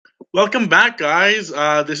Welcome back, guys.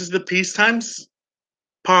 This is the Peace Times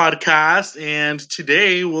podcast, and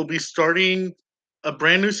today we'll be starting a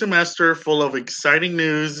brand new semester full of exciting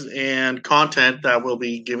news and content that we'll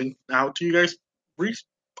be giving out to you guys re-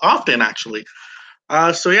 often, actually.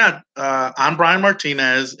 I'm Brian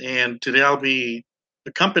Martinez, and today I'll be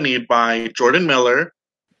accompanied by Jordan Miller,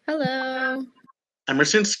 Hello.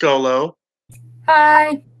 Emerson Scolo,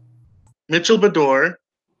 Hi. Mitchell Bador,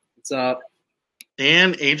 What's up?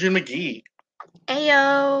 and Adrian McGee.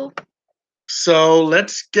 Ayo. So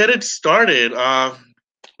let's get it started.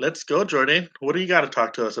 Let's go, Jordan. What do you got to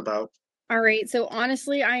talk to us about? All right. So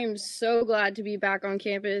honestly, I am so glad to be back on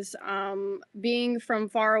campus. Being from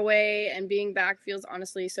far away and being back feels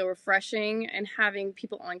honestly so refreshing, and having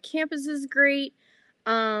people on campus is great.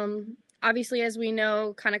 Obviously, as we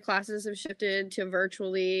know, kind of classes have shifted to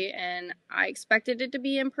virtually, and I expected it to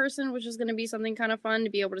be in person, which is going to be something kind of fun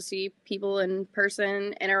to be able to see people in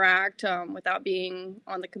person, interact without being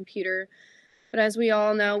on the computer. But as we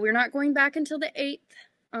all know, we're not going back until the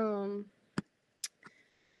 8th.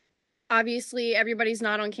 Obviously, everybody's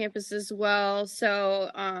not on campus as well,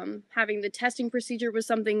 so having the testing procedure was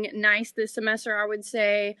something nice this semester, I would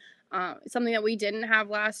say. Something that we didn't have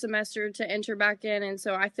last semester to enter back in, and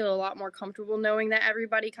so I feel a lot more comfortable knowing that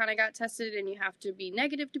everybody kind of got tested and you have to be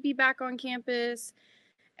negative to be back on campus,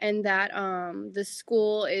 and that the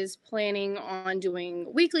school is planning on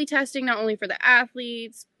doing weekly testing, not only for the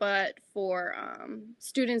athletes, but for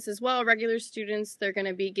students as well, regular students. They're going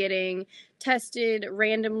to be getting tested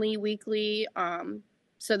randomly weekly.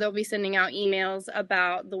 So they'll be sending out emails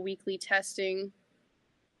about the weekly testing.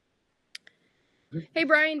 Hey,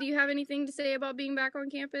 Brian, do you have anything to say about being back on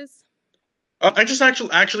campus? I just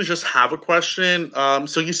actually just have a question.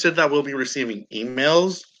 So you said that we'll be receiving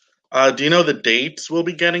emails. Do you know the dates we'll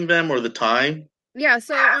be getting them or the time? Yeah,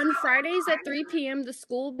 so on Fridays at 3 p.m., the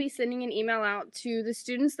school will be sending an email out to the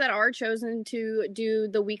students that are chosen to do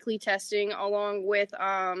the weekly testing, along with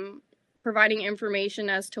providing information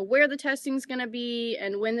as to where the testing is going to be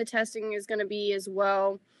and when the testing is going to be as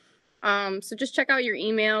well. So just check out your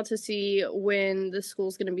email to see when the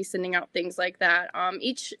school's going to be sending out things like that.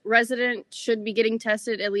 Each resident should be getting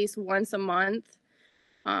tested at least once a month.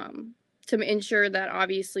 To ensure that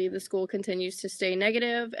obviously the school continues to stay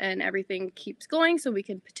negative and everything keeps going, so we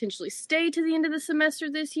can potentially stay to the end of the semester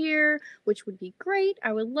this year, which would be great.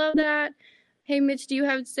 I would love that. Hey, Mitch, do you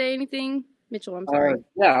have to say anything? Mitchell, I'm sorry.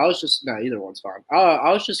 Yeah, I was just no, either one's fine.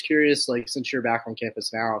 I was just curious, like, since you're back on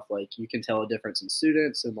campus now, if like you can tell a difference in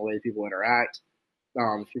students and the way people interact.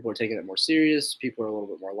 If people are taking it more serious, people are a little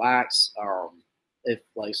bit more lax. If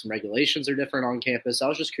like some regulations are different on campus, I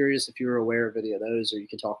was just curious if you were aware of any of those, or you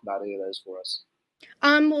can talk about any of those for us.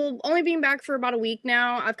 Well, only being back for about a week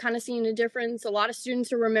now, I've kind of seen a difference. A lot of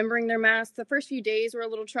students are remembering their masks. The first few days were a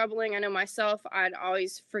little troubling. I know myself, I'd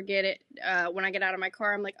always forget it when I get out of my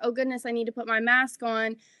car. I'm like, oh goodness, I need to put my mask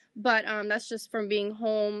on. But that's just from being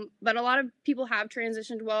home. But a lot of people have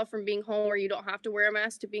transitioned well from being home where you don't have to wear a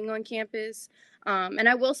mask to being on campus. And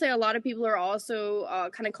I will say a lot of people are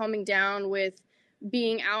also kind of calming down with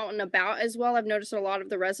being out and about as well. I've noticed a lot of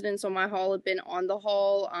the residents on my hall have been on the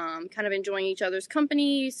hall, kind of enjoying each other's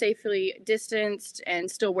company, safely distanced,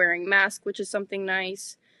 and still wearing masks, which is something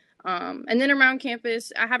nice. And then around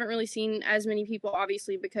campus, I haven't really seen as many people,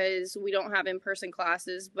 obviously, because we don't have in-person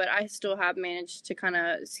classes, but I still have managed to kind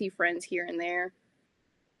of see friends here and there.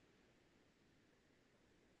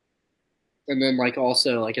 And then, like,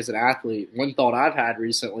 also, like, as an athlete, one thought I've had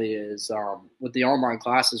recently is with the online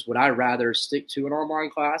classes, would I rather stick to an online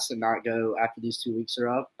class and not go after these 2 weeks are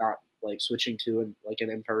up, not like switching to like an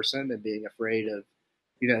in person and being afraid of,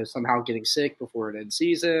 somehow getting sick before an end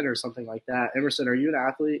season or something like that? Emerson, are you an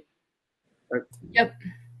athlete? Or, Yep.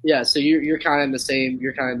 yeah, so you're kind of in the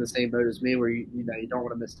same boat as me, where you don't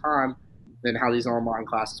want to miss time. Then how these online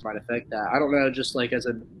classes might affect that. I don't know, just like as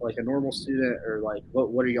a normal student, or like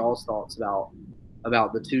what are y'all's thoughts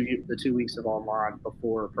about the 2 weeks of online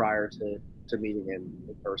before or prior to meeting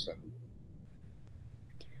in person?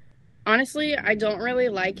 Honestly, I don't really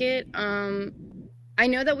like it. I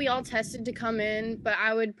know that we all tested to come in, but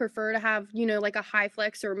I would prefer to have, like a high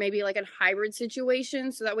flex or maybe like a hybrid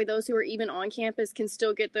situation. So that way those who are even on campus can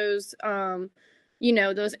still get those,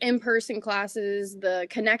 those in-person classes, the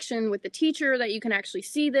connection with the teacher that you can actually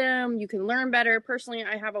see them, you can learn better. Personally,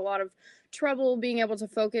 I have a lot of trouble being able to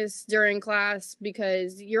focus during class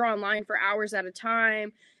because you're online for hours at a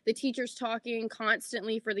time. The teacher's talking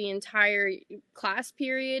constantly for the entire class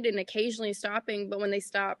period and occasionally stopping, but when they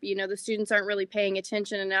stop, the students aren't really paying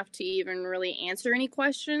attention enough to even really answer any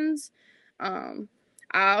questions. I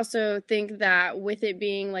also think that with it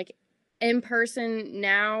being like in person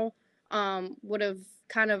now, would have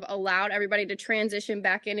kind of allowed everybody to transition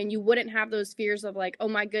back in, and you wouldn't have those fears of like, oh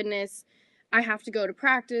my goodness, I have to go to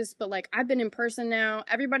practice, but like I've been in person now.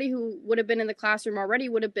 Everybody who would have been in the classroom already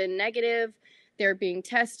would have been negative. They're being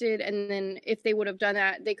tested, and then if they would have done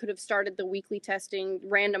that, they could have started the weekly testing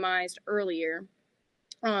randomized earlier.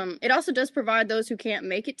 It also does provide those who can't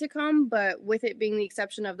make it to come, but with it being the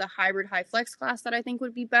exception of the hybrid high flex class that I think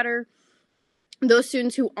would be better, those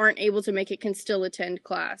students who aren't able to make it can still attend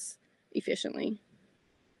class efficiently.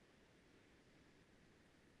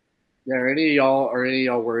 Yeah, are any of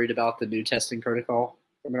y'all worried about the new testing protocol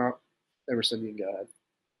coming out? Emerson, you can go ahead.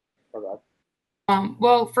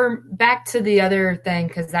 Well, for back to the other thing,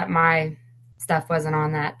 because that my stuff wasn't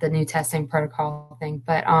on that, the new testing protocol thing.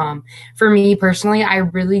 But for me personally, I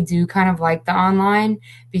really do kind of like the online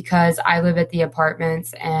because I live at the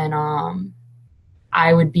apartments and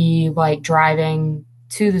I would be like driving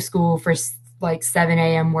to the school for like 7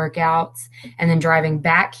 a.m. workouts and then driving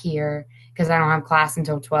back here because I don't have class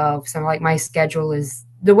until 12. So like my schedule is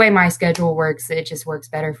the way my schedule works. It just works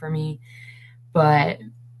better for me. But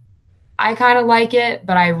I kind of like it,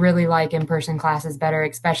 but I really like in-person classes better,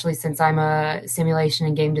 especially since I'm a simulation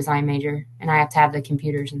and game design major and I have to have the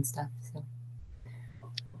computers and stuff. So.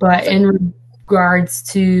 But in regards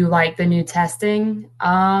to like the new testing,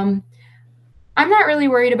 I'm not really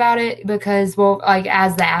worried about it because, well, like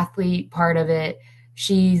as the athlete part of it,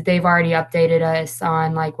 they've already updated us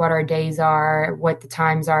on like what our days are, what the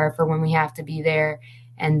times are for when we have to be there,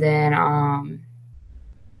 and then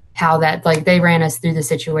how that like they ran us through the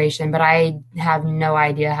situation. But I have no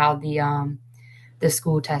idea how the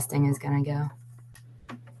school testing is gonna go.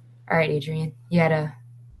 All right, Adrian, you had a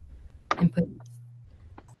input.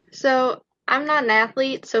 So I'm not an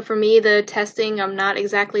athlete, so for me, the testing I'm not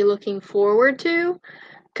exactly looking forward to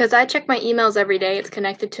because I check my emails every day. It's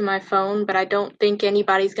connected to my phone, but I don't think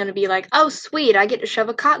anybody's going to be like, oh, sweet, I get to shove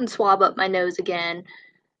a cotton swab up my nose again.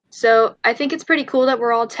 So I think it's pretty cool that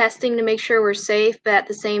we're all testing to make sure we're safe, but at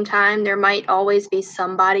the same time, there might always be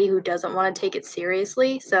somebody who doesn't want to take it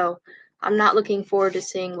seriously. So I'm not looking forward to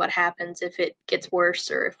seeing what happens if it gets worse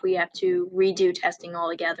or if we have to redo testing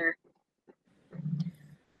altogether.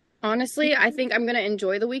 Honestly, I think I'm going to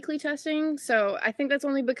enjoy the weekly testing. So I think that's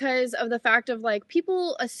only because of the fact of like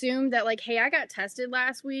people assume that like, hey, I got tested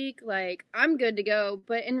last week, like I'm good to go.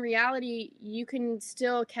 But in reality, you can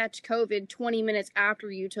still catch COVID 20 minutes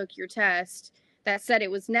after you took your test that said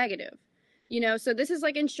it was negative. So this is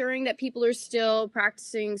like ensuring that people are still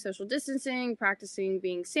practicing social distancing, practicing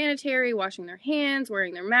being sanitary, washing their hands,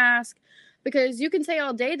 wearing their mask, because you can say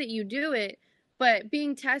all day that you do it, but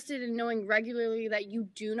being tested and knowing regularly that you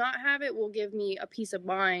do not have it will give me a peace of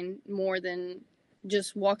mind more than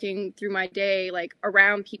just walking through my day like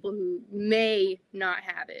around people who may not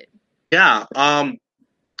have it. Yeah.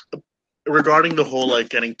 Regarding the whole like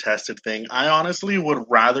getting tested thing, I honestly would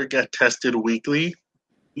rather get tested weekly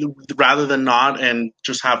rather than not and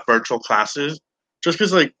just have virtual classes. Just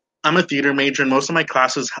because like I'm a theater major and most of my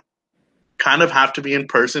classes kind of have to be in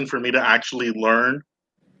person for me to actually learn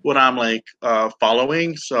what I'm like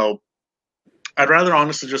following. So I'd rather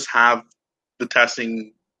honestly just have the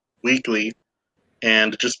testing weekly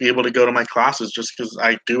and just be able to go to my classes just because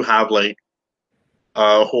I do have like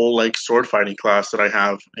a whole like sword fighting class that I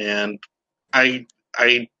have and I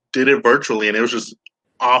did it virtually and it was just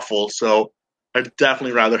awful. So I'd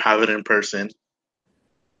definitely rather have it in person.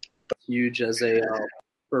 Huge as a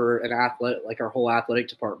for an athlete, like our whole athletic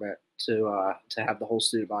department, to have the whole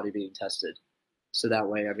student body being tested. So that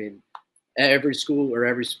way, I mean, every school or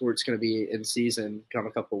every sport's going to be in season come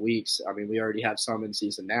a couple of weeks. I mean, we already have some in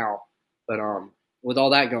season now, but with all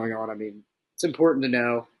that going on, I mean, it's important to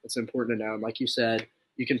know. It's important to know. And like you said,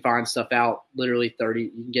 you can find stuff out literally 30. You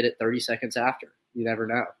can get it 30 seconds after. You never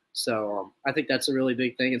know. So I think that's a really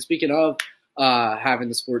big thing. And speaking of having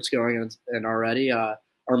the sports going and already, our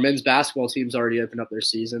men's basketball team's already opened up their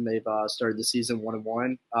season. They've started the season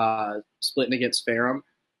 1-1, splitting against Ferrum.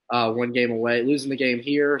 One game away, losing the game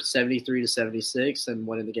here 73-76, and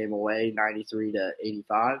winning the game away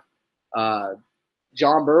 93-85.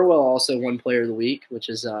 John Burwell also won Player of the Week, which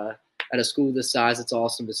is at a school this size, it's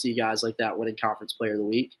awesome to see guys like that winning Conference Player of the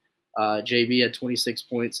Week. JB had 26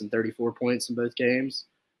 points and 34 points in both games.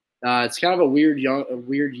 It's kind of a weird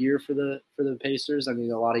year for the Pacers. I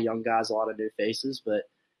mean, a lot of young guys, a lot of new faces, but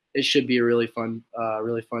it should be a really fun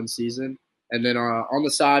season. And then on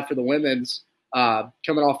the side for the women's.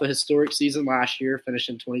 Coming off a historic season last year,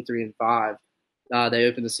 finishing 23-5, they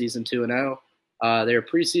opened the season 2-0. They were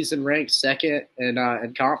preseason ranked second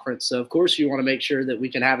in conference, so of course you want to make sure that we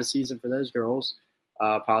can have a season for those girls.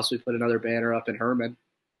 Possibly put another banner up in Herman,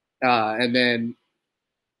 and then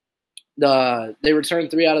They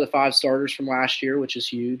returned 3 out of the 5 starters from last year, which is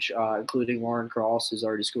huge, including Lauren Cross, who's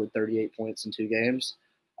already scored 38 points in 2 games.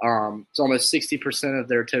 It's almost 60% of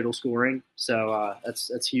their total scoring, so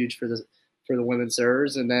that's huge for the women's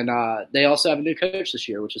servers. And then they also have a new coach this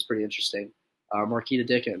year, which is pretty interesting, Marquita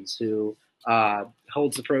Dickens, who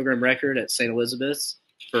holds the program record at St. Elizabeth's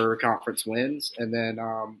for conference wins, and then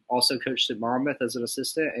also coached at Monmouth as an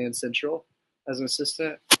assistant and Central as an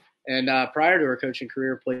assistant. And prior to her coaching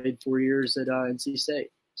career, played 4 years at NC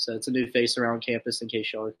State. So it's a new face around campus in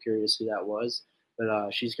case y'all are curious who that was.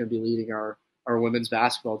 But she's going to be leading our women's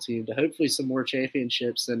basketball team to hopefully some more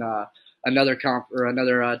championships and another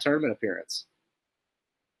tournament appearance.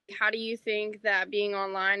 How do you think that being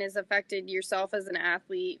online has affected yourself as an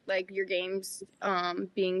athlete, like your games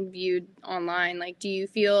being viewed online? Like, do you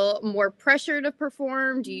feel more pressure to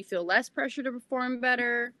perform? Do you feel less pressure to perform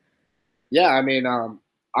better? Yeah, I mean,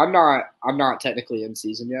 I'm not technically in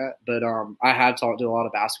season yet, but I have talked to a lot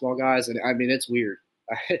of basketball guys, and I mean it's weird.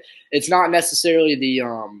 It's not necessarily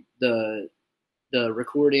the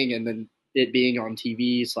recording and then it being on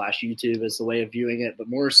TV/YouTube as the way of viewing it, but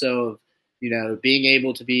more so of being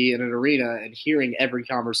able to be in an arena and hearing every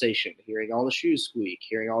conversation, hearing all the shoes squeak,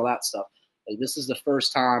 hearing all that stuff. Like, this is the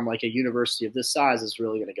first time like a university of this size is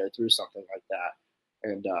really going to go through something like that,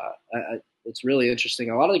 and it's really interesting.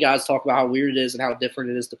 A lot of the guys talk about how weird it is and how different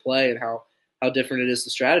it is to play and how different it is to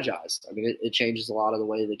strategize. I mean, it changes a lot of the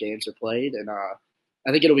way the games are played. And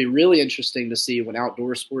I think it'll be really interesting to see when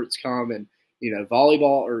outdoor sports come and,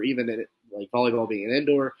 volleyball, or even like volleyball being an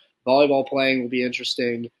indoor, volleyball playing will be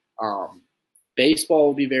interesting. Baseball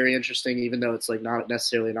will be very interesting, even though it's like not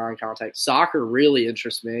necessarily non-contact. Soccer really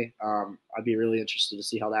interests me. I'd be really interested to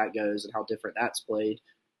see how that goes and how different that's played.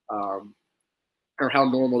 Or how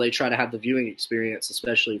normal they try to have the viewing experience,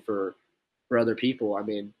 especially for other people. I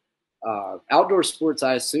mean, outdoor sports,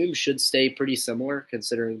 I assume, should stay pretty similar,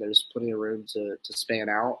 considering there's plenty of room to span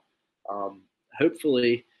out.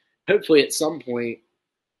 Hopefully, at some point,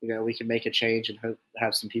 we can make a change and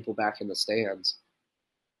have some people back in the stands.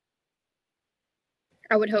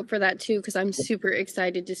 I would hope for that too, because I'm super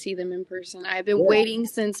excited to see them in person. I've been waiting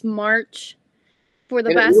since March for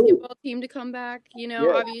the basketball team to come back.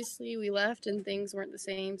 Obviously we left and things weren't the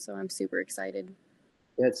same, so I'm super excited.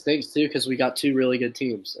 Yeah, it stinks too, because we got 2 really good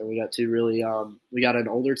teams, and we got 2 really we got an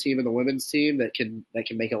older team in the women's team that can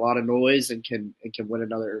make a lot of noise and can win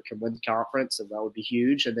the conference, and that would be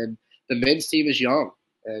huge. And then the men's team is young,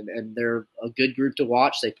 and they're a good group to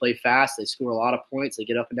watch. They play fast, they score a lot of points, they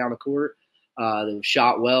get up and down the court. They've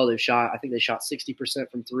shot well. I think they shot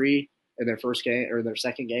 60% from 3 in their first game or their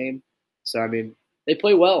second game. So I mean, they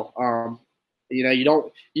play well. You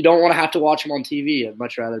don't want to have to watch them on TV. I'd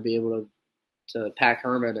much rather be able to pack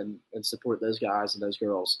Herman and support those guys and those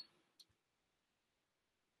girls.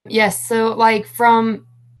 Yes. So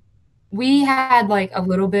we had like a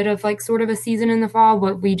little bit of like sort of a season in the fall,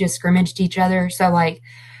 but we just scrimmaged each other. So like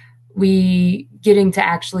we getting to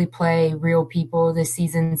actually play real people this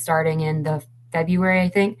season starting in the February, I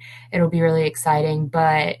think it'll be really exciting.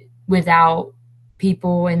 But without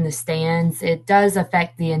people in the stands, it does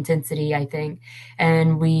affect the intensity, I think.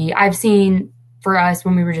 And I've seen for us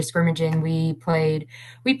when we were just scrimmaging, we played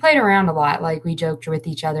around a lot. Like we joked with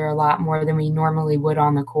each other a lot more than we normally would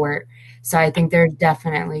on the court. So I think there's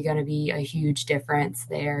definitely going to be a huge difference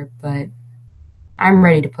there, but I'm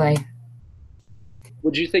ready to play.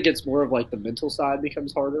 Would you think it's more of like the mental side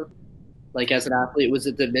becomes harder? Like as an athlete, was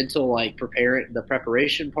it the mental, like the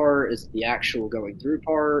preparation part? Is it the actual going through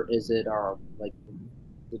part? Is it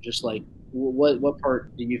just like what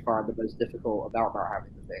part do you find the most difficult about not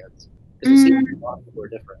having the fans? Because it seems like a lot of people are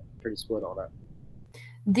different, pretty split on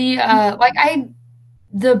it.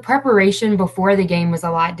 The preparation before the game was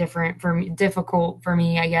a lot difficult for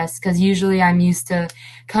me, I guess, because usually I'm used to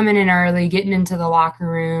coming in early, getting into the locker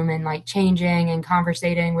room and like changing and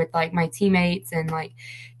conversating with like my teammates and like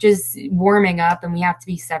just warming up, and we have to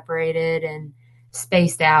be separated and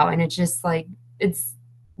spaced out. And it's just like, it's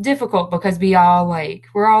difficult because we're all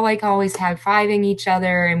like always high-fiving each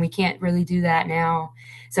other, and we can't really do that now.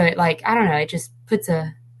 So it like, I don't know, it just puts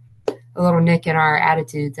a little nick in our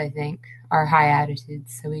attitudes, I think. Our high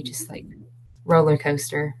attitudes, so we just like roller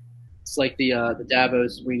coaster. It's like the Dabo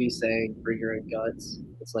Sweeney saying, "Bring your own guts."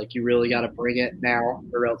 It's like you really got to bring it now,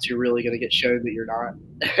 or else you're really going to get shown that you're not.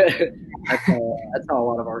 That's how a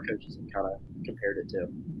lot of our coaches have kind of compared it to.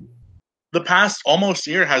 The past almost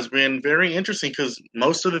year has been very interesting because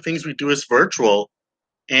most of the things we do is virtual,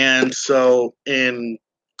 and so in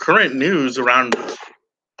current news around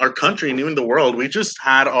our country and even the world, we just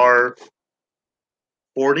had our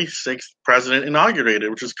 46th president inaugurated,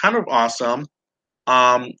 which is kind of awesome.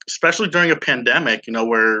 especially during a pandemic,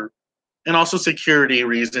 where, and also security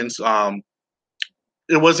reasons.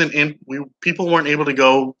 It wasn't people weren't able to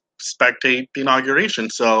go spectate the inauguration,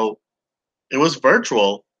 so it was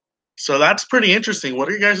virtual. So that's pretty interesting. What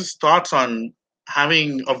are your guys' thoughts on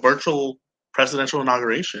having a virtual presidential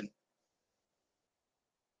inauguration?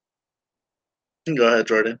 You can go ahead,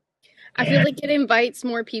 Jordan. I feel like it invites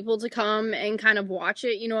more people to come and kind of watch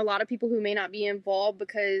it. A lot of people who may not be involved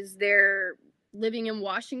because they're living in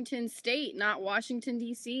Washington State, not Washington,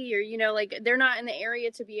 D.C., or, like they're not in the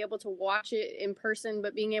area to be able to watch it in person,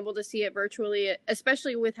 but being able to see it virtually,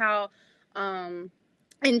 especially with how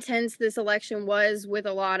intense this election was with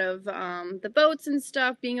a lot of the votes and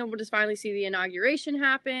stuff, being able to finally see the inauguration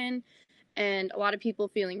happen and a lot of people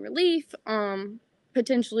feeling relief,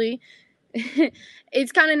 potentially.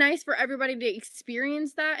 It's kind of nice for everybody to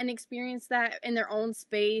experience that in their own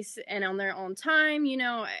space and on their own time.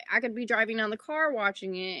 I could be driving down the car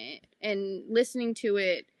watching it and listening to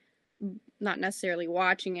it, not necessarily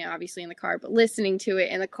watching it obviously in the car, but listening to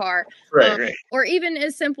it in the car. Right. Or even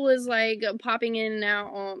as simple as like popping in and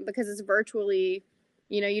out because it's virtually,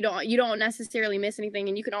 you don't necessarily miss anything,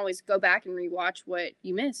 and you can always go back and rewatch what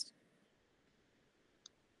you missed.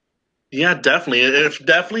 Yeah, definitely. It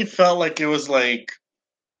definitely felt like it was like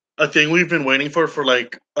a thing we've been waiting for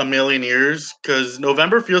like a million years, because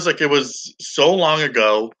November feels like it was so long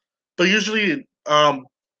ago. But usually,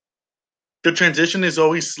 the transition is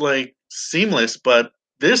always like seamless. But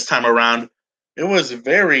this time around, it was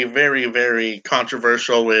very, very, very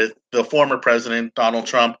controversial with the former president, Donald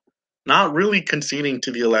Trump, not really conceding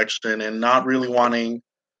to the election and not really wanting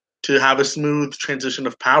to have a smooth transition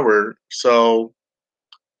of power. So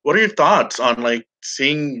what are your thoughts on like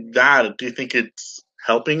seeing that? Do you think it's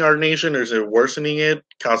helping our nation, or is it worsening it,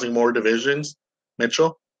 causing more divisions?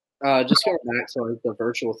 Mitchell? Just going back to like the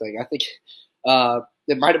virtual thing, I think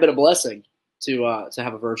it might have been a blessing to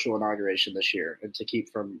have a virtual inauguration this year and to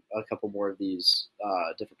keep from a couple more of these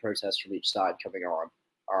different protests from each side coming on.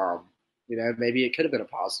 Maybe it could have been a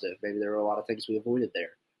positive. Maybe there were a lot of things we avoided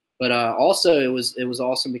there, but also it was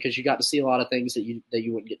awesome because you got to see a lot of things that you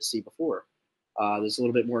wouldn't get to see before. There's a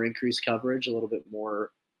little bit more increased coverage, a little bit more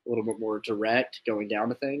direct going down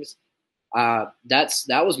to things.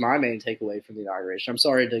 That was my main takeaway from the inauguration. I'm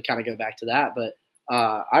sorry to kind of go back to that, but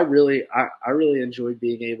I really enjoyed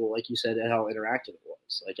being able, like you said, how interactive it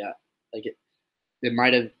was. It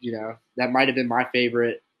might have, that might have been my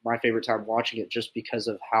favorite time watching it, just because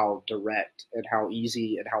of how direct and how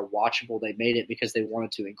easy and how watchable they made it, because they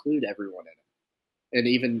wanted to include everyone in it. And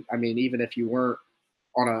even if you weren't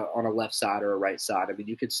on a left side or a right side,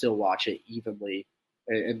 you could still watch it evenly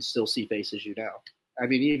and still see faces.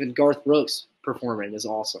 Even Garth Brooks performing is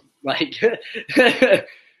awesome. But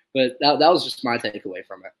that was just my takeaway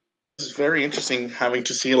from it. It's very interesting having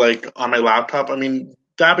to see like on my laptop.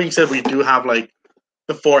 That being said, we do have like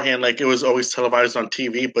beforehand, like it was always televised on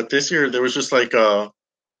TV, but this year there was just like there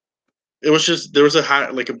was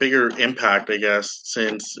a bigger impact, I guess,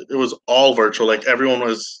 since it was all virtual. Like everyone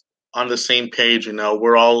was on the same page.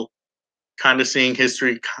 We're all kind of seeing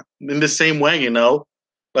history in the same way.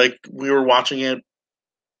 Like we were watching it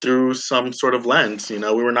through some sort of lens. We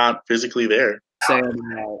were not physically there.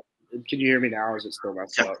 Can you hear me now, or is it still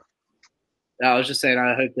messed up? I was just saying,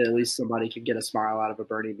 I hope that at least somebody can get a smile out of a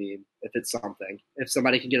Bernie meme, if it's something. If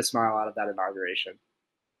somebody can get a smile out of that inauguration.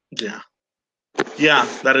 Yeah,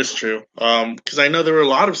 that is true. Because I know there were a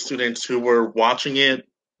lot of students who were watching it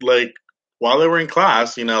like while they were in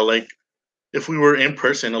class. Like if we were in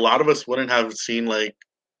person, a lot of us wouldn't have seen like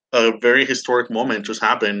a very historic moment just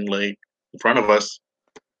happen like in front of us.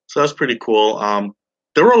 So that's pretty cool.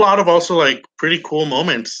 There were a lot of also like pretty cool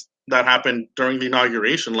moments that happened during the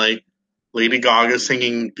inauguration, like Lady Gaga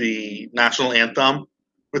singing the national anthem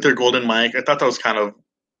with her golden mic. I thought that was kind of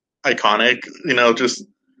iconic. Just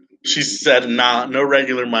she said, "Nah, no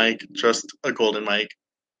regular mic, just a golden mic."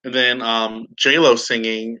 And then J-Lo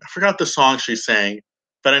singing. I forgot the song she sang,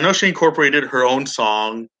 but I know she incorporated her own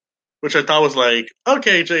song, which I thought was like,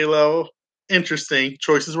 okay, J-Lo, interesting.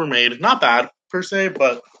 Choices were made. Not bad per se,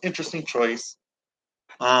 but interesting choice.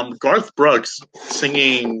 Garth Brooks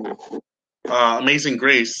singing Amazing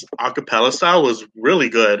Grace a cappella style was really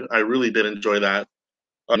good. I really did enjoy that.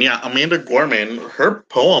 Amanda Gorman, her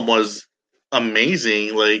poem was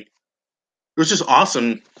amazing. Like, it was just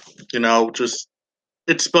awesome. Just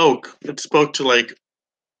it spoke to like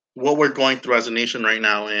what we're going through as a nation right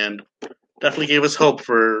now, and definitely gave us hope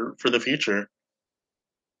for the future.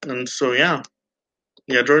 And so yeah,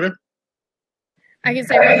 Jordan. I can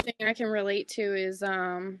say one thing I can relate to is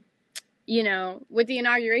with the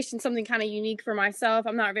inauguration, something kind of unique for myself.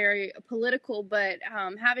 I'm not very political, but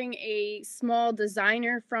having a small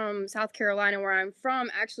designer from South Carolina, where I'm from,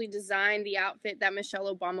 actually designed the outfit that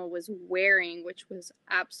Michelle Obama was wearing, which was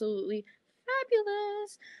absolutely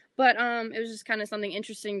fabulous. But it was just kind of something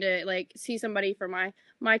interesting to like see somebody from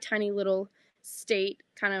my tiny little state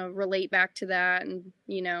kind of relate back to that, and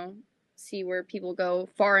see where people go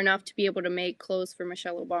far enough to be able to make clothes for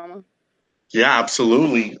Michelle Obama. Yeah,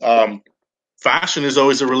 absolutely. Fashion is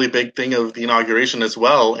always a really big thing of the inauguration as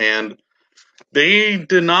well, and they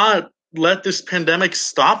did not let this pandemic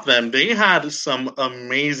stop them. They had some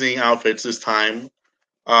amazing outfits this time.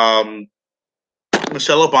 Um,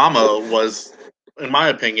 Michelle Obama was, in my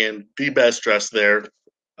opinion, the best dressed there.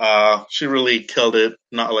 She really killed it,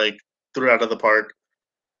 not like threw it out of the park.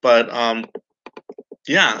 But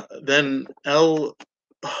yeah, then I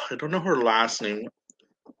don't know her last name.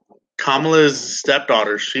 Kamala's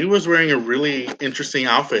stepdaughter. She was wearing a really interesting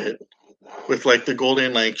outfit with like the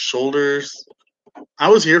golden like shoulders. I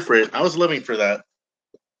was here for it. I was living for that.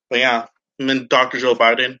 But yeah, and then Dr. Joe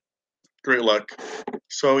Biden. Great luck.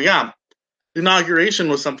 So yeah, the inauguration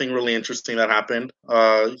was something really interesting that happened.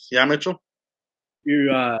 Yeah, Mitchell. You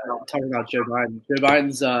talking about Joe Biden. Joe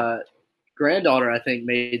Biden's granddaughter, I think,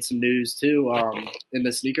 made some news too in the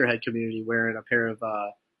sneakerhead community, wearing a pair of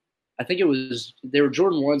I think they were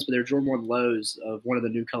Jordan 1s, but they were Jordan 1 lows of one of the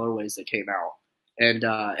new colorways that came out. And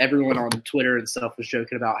everyone on Twitter and stuff was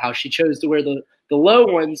joking about how she chose to wear the low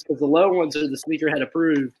ones because the low ones are the sneakerhead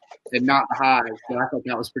approved and not the highs. So I thought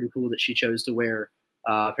that was pretty cool that she chose to wear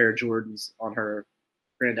a pair of Jordans on her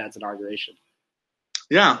granddad's inauguration.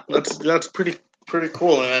 Yeah, that's pretty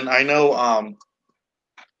cool. And I know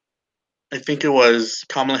I think it was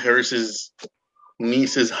Kamala Harris's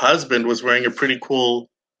niece's husband was wearing a pretty cool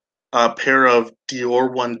pair of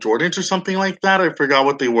Dior 1 Jordans or something like that. I forgot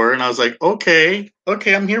what they were, and I was like, okay,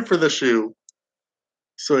 I'm here for the shoe.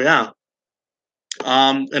 So yeah.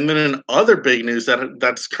 And then in other big news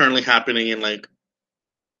that's currently happening in like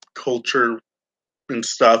culture and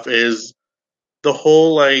stuff is the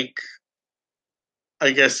whole like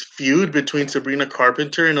I guess feud between Sabrina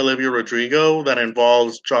Carpenter and Olivia Rodrigo that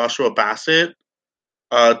involves Joshua Bassett.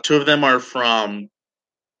 Two of them are from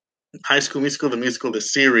High School Musical, the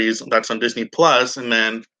series that's on Disney Plus, and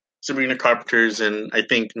then Sabrina Carpenter's and I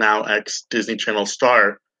think now ex Disney Channel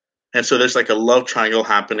star. And so there's like a love triangle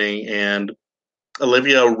happening, and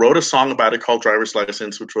Olivia wrote a song about it called Driver's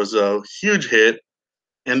License, which was a huge hit.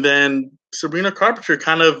 And then Sabrina Carpenter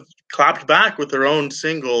kind of clapped back with her own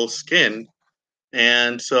single, Skin.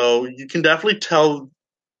 And so you can definitely tell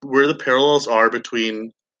where the parallels are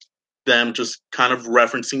between them just kind of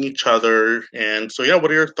referencing each other. And so, yeah,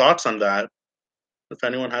 what are your thoughts on that? If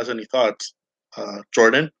anyone has any thoughts.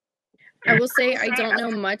 Jordan? I will say I don't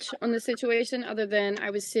know much on the situation other than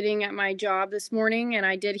I was sitting at my job this morning and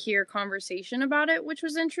I did hear conversation about it, which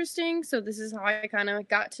was interesting. So this is how I kind of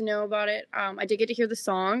got to know about it. I did get to hear the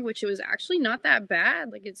song, which it was actually not that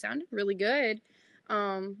bad. Like it sounded really good.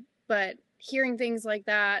 But hearing things like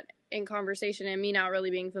that in conversation and me not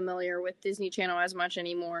really being familiar with Disney Channel as much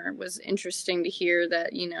anymore was interesting to hear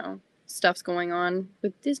that, stuff's going on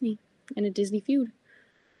with Disney and a Disney feud.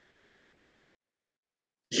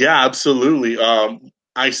 Yeah, absolutely.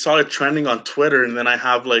 I saw it trending on Twitter, and then I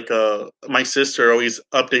have like my sister always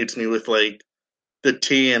updates me with like the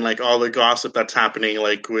tea and like all the gossip that's happening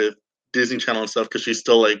like with Disney Channel and stuff because she's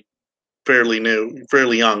still like fairly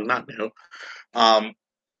young, not new.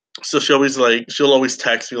 So she'll always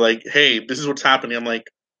text me like, "Hey, this is what's happening." I'm like,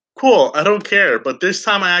 "Cool, I don't care," but this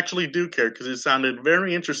time I actually do care because it sounded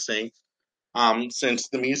very interesting. Since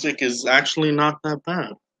the music is actually not that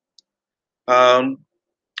bad.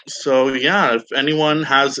 So yeah, if anyone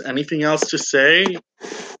has anything else to say,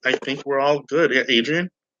 I think we're all good. Yeah, Adrian?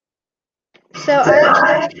 So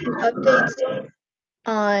I actually have some updates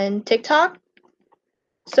on TikTok.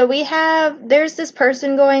 So there's this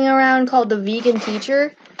person going around called the Vegan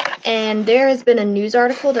Teacher, and there has been a news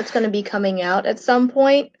article that's going to be coming out at some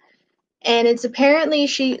point. And it's apparently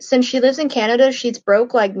since she lives in Canada, she's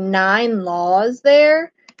broke like 9 laws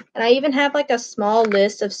there. And I even have like a small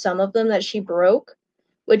list of some of them that she broke,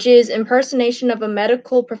 which is impersonation of a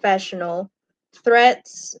medical professional,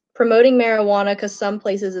 threats, promoting marijuana because some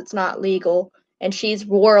places it's not legal, and she's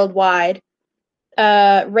worldwide.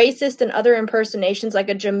 Racist and other impersonations like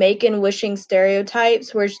a Jamaican wishing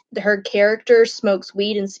stereotypes where her character smokes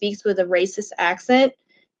weed and speaks with a racist accent,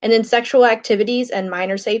 and then sexual activities and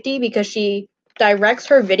minor safety because she directs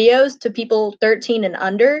her videos to people 13 and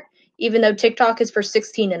under, even though TikTok is for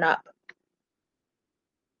 16 and up.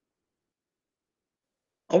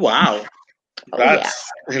 Oh wow.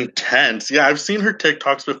 That's intense. Yeah, I've seen her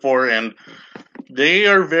TikToks before, and they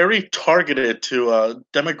are very targeted to a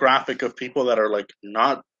demographic of people that are like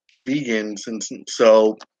not vegans, and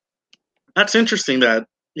so that's interesting that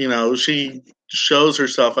she shows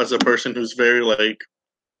herself as a person who's very like,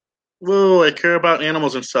 whoa, I care about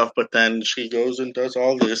animals and stuff, but then she goes and does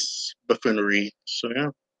all this buffoonery. So yeah,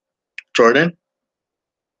 Jordan.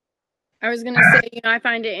 I was gonna say, I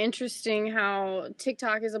find it interesting how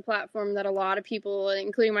TikTok is a platform that a lot of people,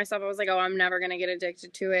 including myself, I was like, oh, I'm never gonna get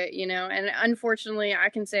addicted to it, and unfortunately, I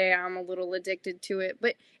can say I'm a little addicted to it.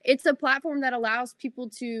 But it's a platform that allows people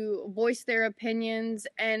to voice their opinions,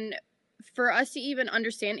 and for us to even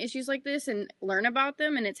understand issues like this and learn about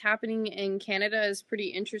them, and it's happening in Canada, is pretty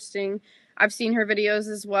interesting. I've seen her videos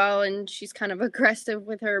as well, and she's kind of aggressive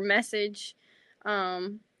with her message.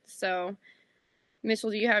 So.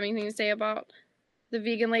 Mitchell, do you have anything to say about the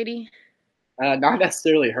vegan lady? Not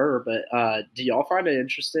necessarily her, but do y'all find it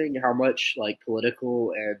interesting how much like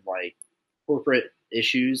political and like corporate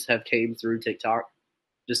issues have came through TikTok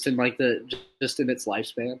just in like just in its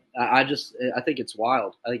lifespan? I think it's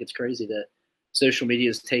wild. I think it's crazy that social media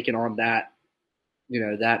has taken on that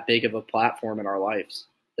that big of a platform in our lives.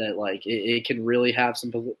 That like it can really have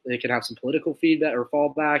it can have some political feedback or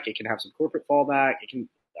fallback. It can have some corporate fallback.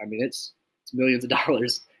 I mean it's millions of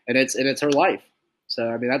dollars, and it's her life. So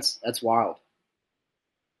I mean that's wild.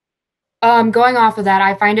 Going off of that,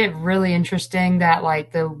 I find it really interesting that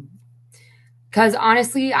because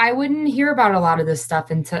honestly, I wouldn't hear about a lot of this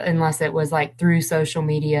stuff unless it was like through social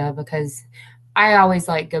media, because I always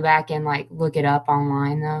like go back and like look it up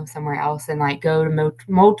online though somewhere else, and like go to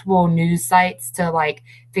multiple news sites to like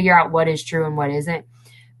figure out what is true and what isn't.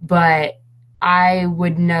 But I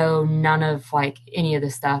would know none of like any of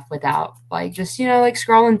the stuff without like just like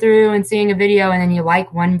scrolling through and seeing a video, and then you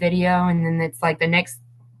like one video and then it's like the next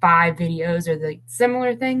 5 videos are the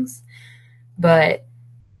similar things. But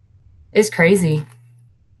it's crazy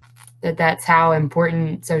that that's how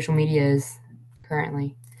important social media is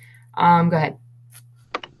currently. Go ahead.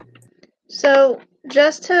 So,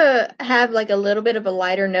 just to have like a little bit of a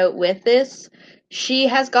lighter note with this, she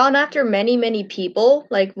has gone after many, many people,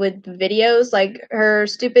 like with videos, like her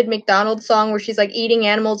stupid McDonald's song where she's like, eating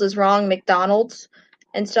animals is wrong, McDonald's,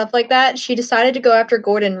 and stuff like that. She decided to go after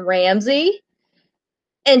Gordon Ramsay.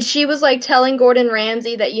 And she was like telling Gordon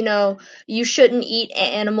Ramsay that, you shouldn't eat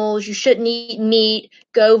animals, you shouldn't eat meat,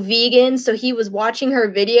 go vegan. So he was watching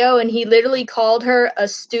her video and he literally called her a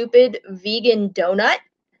stupid vegan donut.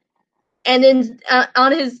 And then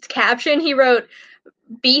on his caption, he wrote,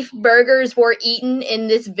 beef burgers were eaten in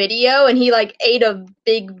this video, and he like ate a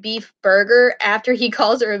big beef burger after he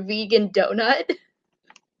calls her a vegan donut.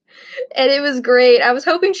 And it was great. I was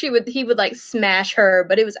hoping he would like smash her,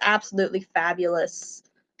 but it was absolutely fabulous.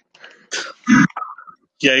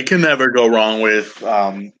 Yeah, you can never go wrong with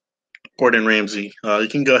Gordon Ramsay. You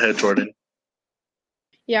can go ahead, Jordan.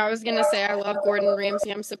 Yeah, I was gonna say I love Gordon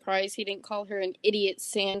Ramsay. I'm surprised he didn't call her an idiot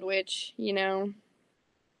sandwich,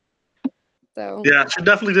 So yeah, she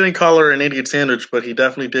definitely didn't call her an idiot sandwich, but he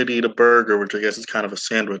definitely did eat a burger, which I guess is kind of a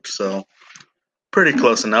sandwich, so pretty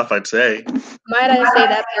close enough, I'd say. Might I say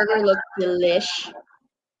that burger looked delish?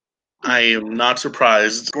 I am not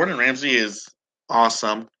surprised. Gordon Ramsay is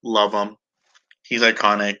awesome. Love him. He's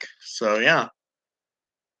iconic. So yeah.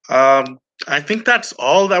 I think that's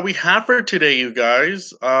all that we have for today, you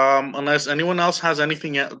guys. Unless anyone else has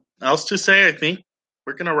anything else to say, I think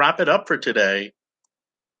we're gonna wrap it up for today.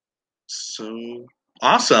 So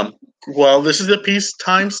awesome. Well, this is the Peace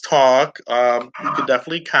Times Talk. You can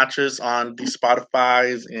definitely catch us on the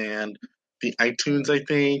Spotify's and the iTunes, I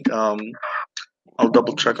think. I'll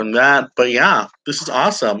double check on that. But yeah, this is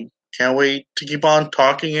awesome. Can't wait to keep on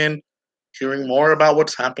talking and hearing more about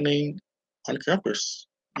what's happening on campus.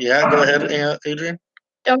 Yeah, go ahead, Adrian.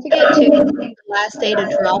 Don't forget to the last day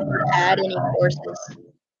to drop or add any courses.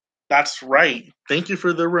 That's right. Thank you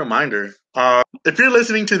for the reminder. If you're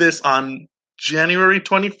listening to this on January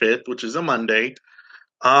 25th, which is a Monday,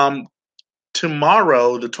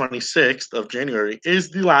 tomorrow, the 26th of January, is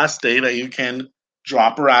the last day that you can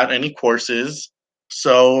drop or add any courses.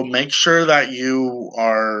 So make sure that you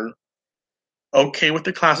are okay with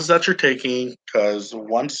the classes that you're taking, because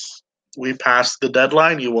once we pass the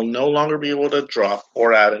deadline, you will no longer be able to drop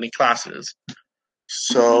or add any classes.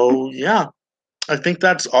 So yeah, I think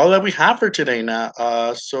that's all that we have for today now.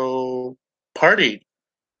 So party.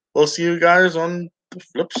 We'll see you guys on the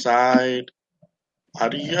flip side.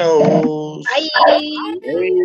 Adios. Bye.